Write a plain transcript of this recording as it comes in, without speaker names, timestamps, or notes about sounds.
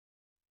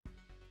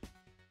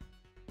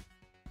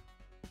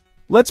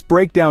Let's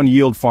break down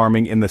yield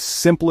farming in the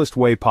simplest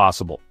way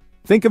possible.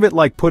 Think of it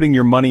like putting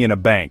your money in a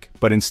bank,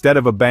 but instead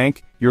of a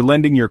bank, you're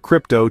lending your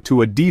crypto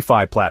to a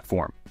DeFi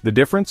platform. The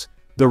difference?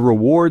 The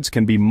rewards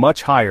can be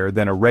much higher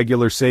than a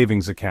regular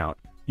savings account.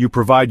 You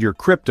provide your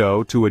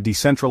crypto to a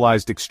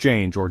decentralized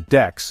exchange or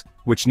DEX,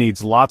 which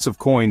needs lots of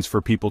coins for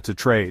people to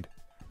trade.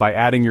 By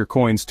adding your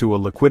coins to a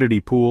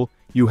liquidity pool,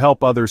 you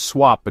help others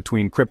swap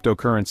between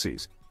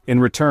cryptocurrencies. In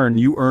return,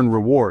 you earn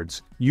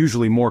rewards,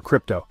 usually more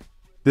crypto.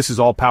 This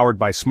is all powered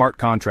by smart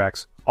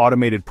contracts,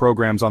 automated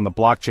programs on the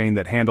blockchain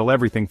that handle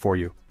everything for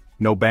you.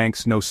 No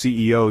banks, no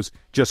CEOs,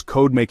 just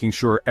code making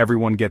sure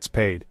everyone gets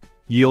paid.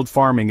 Yield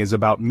farming is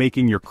about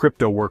making your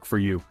crypto work for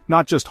you,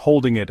 not just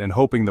holding it and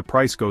hoping the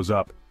price goes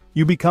up.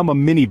 You become a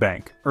mini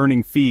bank,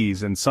 earning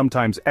fees and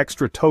sometimes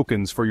extra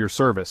tokens for your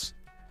service.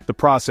 The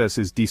process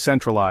is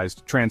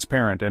decentralized,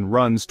 transparent, and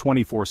runs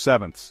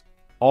 24/7.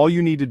 All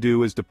you need to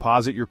do is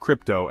deposit your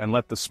crypto and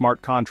let the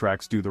smart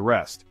contracts do the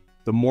rest.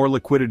 The more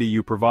liquidity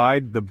you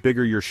provide, the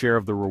bigger your share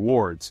of the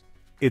rewards.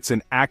 It's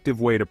an active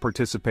way to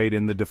participate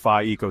in the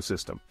DeFi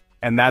ecosystem.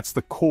 And that's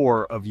the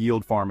core of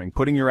yield farming,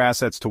 putting your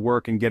assets to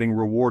work and getting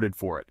rewarded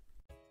for it.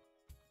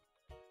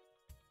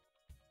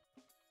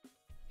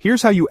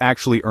 Here's how you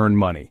actually earn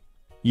money.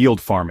 Yield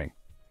farming.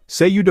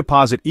 Say you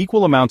deposit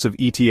equal amounts of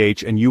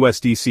ETH and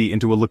USDC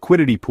into a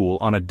liquidity pool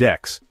on a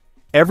DEX.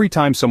 Every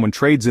time someone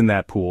trades in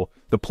that pool,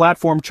 the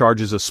platform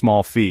charges a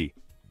small fee.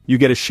 You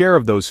get a share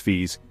of those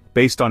fees,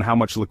 based on how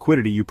much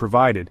liquidity you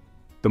provided.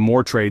 The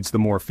more trades, the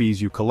more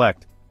fees you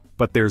collect.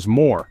 But there's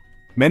more.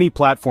 Many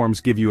platforms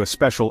give you a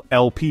special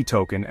LP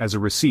token as a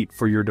receipt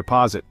for your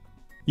deposit.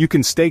 You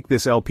can stake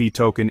this LP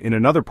token in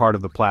another part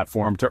of the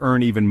platform to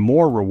earn even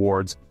more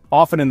rewards,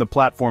 often in the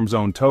platform's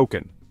own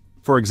token.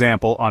 For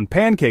example, on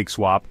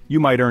PancakeSwap,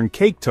 you might earn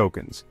cake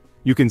tokens.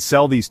 You can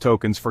sell these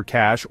tokens for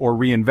cash or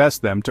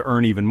reinvest them to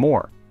earn even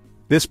more.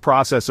 This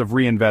process of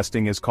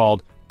reinvesting is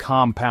called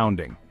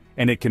compounding,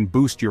 and it can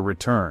boost your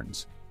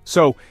returns.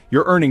 So,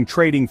 you're earning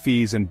trading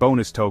fees and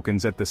bonus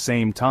tokens at the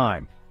same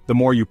time. The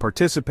more you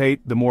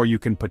participate, the more you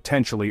can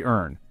potentially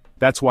earn.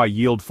 That's why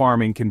yield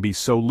farming can be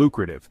so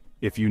lucrative,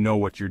 if you know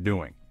what you're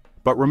doing.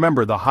 But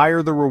remember, the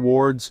higher the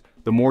rewards,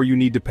 the more you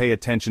need to pay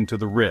attention to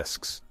the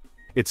risks.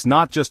 It's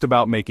not just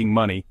about making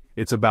money,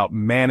 it's about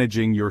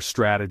managing your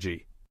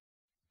strategy.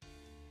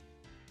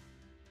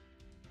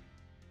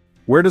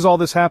 Where does all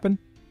this happen?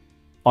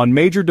 On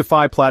major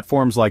DeFi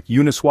platforms like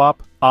Uniswap,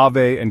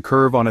 Aave, and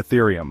Curve on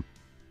Ethereum.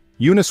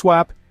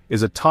 Uniswap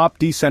is a top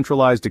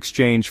decentralized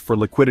exchange for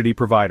liquidity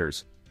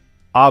providers.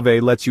 Aave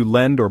lets you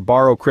lend or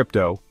borrow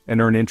crypto and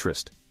earn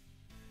interest.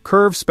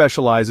 Curve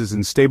specializes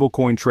in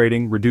stablecoin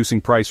trading,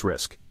 reducing price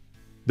risk.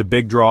 The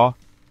big draw?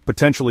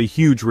 Potentially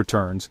huge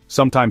returns,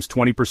 sometimes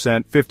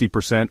 20%,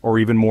 50%, or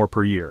even more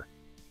per year.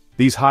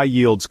 These high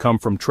yields come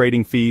from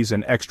trading fees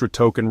and extra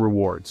token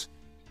rewards.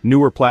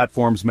 Newer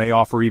platforms may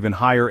offer even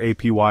higher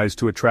APYs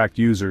to attract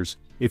users.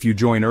 If you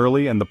join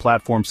early and the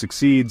platform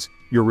succeeds,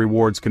 your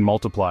rewards can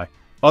multiply.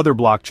 Other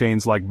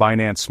blockchains like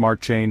Binance Smart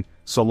Chain,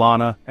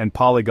 Solana, and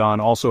Polygon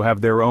also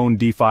have their own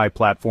DeFi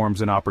platforms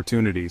and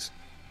opportunities.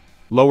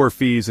 Lower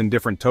fees and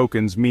different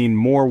tokens mean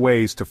more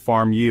ways to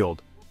farm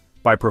yield.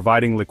 By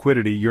providing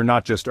liquidity, you're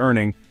not just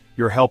earning,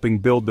 you're helping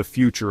build the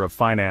future of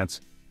finance.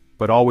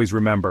 But always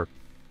remember,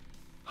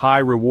 high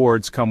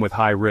rewards come with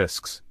high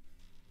risks.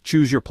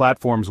 Choose your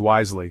platforms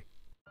wisely.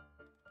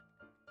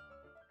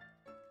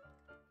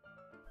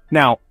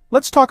 Now,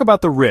 let's talk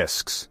about the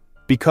risks,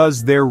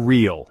 because they're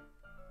real.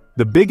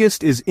 The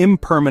biggest is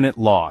impermanent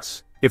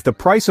loss. If the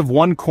price of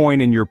one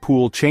coin in your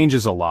pool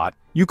changes a lot,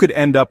 you could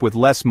end up with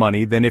less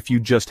money than if you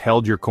just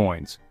held your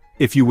coins.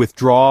 If you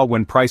withdraw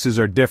when prices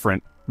are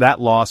different, that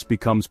loss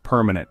becomes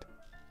permanent.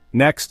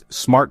 Next,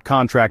 smart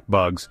contract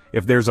bugs.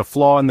 If there's a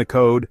flaw in the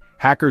code,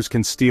 hackers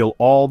can steal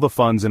all the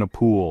funds in a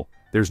pool.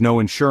 There's no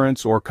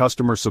insurance or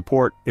customer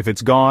support. If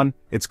it's gone,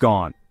 it's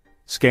gone.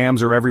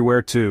 Scams are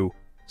everywhere too.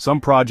 Some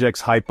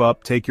projects hype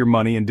up, take your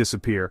money and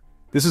disappear.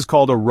 This is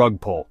called a rug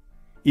pull.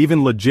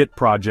 Even legit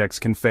projects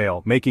can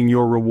fail, making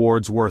your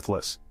rewards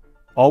worthless.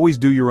 Always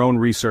do your own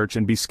research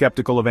and be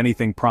skeptical of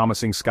anything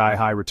promising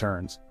sky-high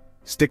returns.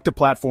 Stick to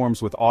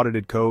platforms with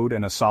audited code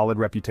and a solid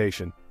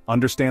reputation.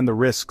 Understand the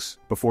risks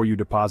before you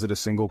deposit a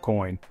single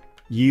coin.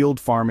 Yield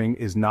farming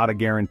is not a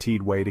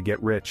guaranteed way to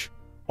get rich.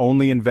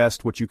 Only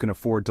invest what you can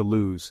afford to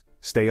lose.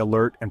 Stay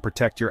alert and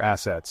protect your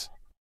assets.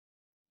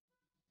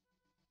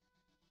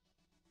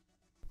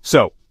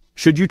 So,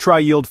 should you try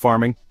yield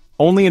farming?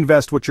 Only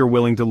invest what you're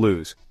willing to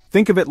lose.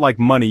 Think of it like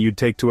money you'd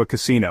take to a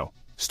casino.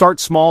 Start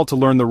small to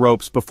learn the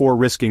ropes before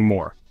risking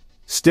more.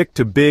 Stick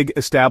to big,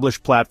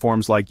 established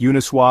platforms like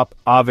Uniswap,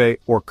 Aave,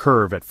 or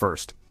Curve at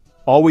first.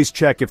 Always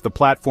check if the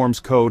platform's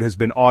code has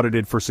been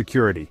audited for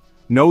security.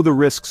 Know the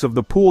risks of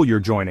the pool you're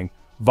joining.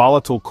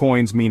 Volatile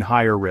coins mean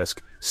higher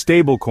risk.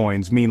 Stable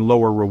coins mean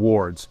lower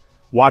rewards.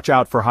 Watch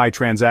out for high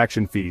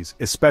transaction fees,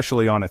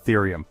 especially on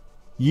Ethereum.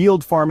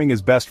 Yield farming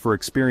is best for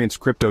experienced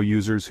crypto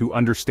users who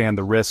understand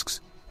the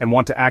risks and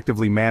want to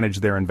actively manage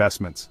their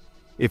investments.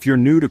 If you're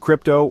new to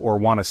crypto or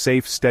want a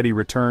safe, steady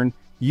return,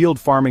 yield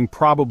farming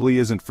probably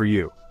isn't for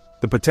you.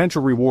 The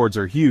potential rewards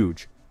are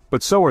huge,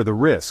 but so are the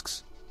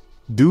risks.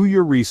 Do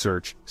your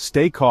research,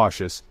 stay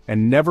cautious,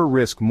 and never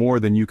risk more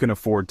than you can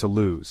afford to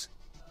lose.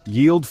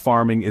 Yield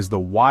farming is the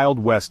Wild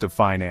West of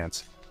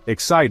finance.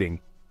 Exciting,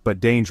 but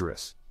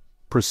dangerous.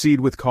 Proceed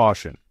with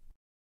caution.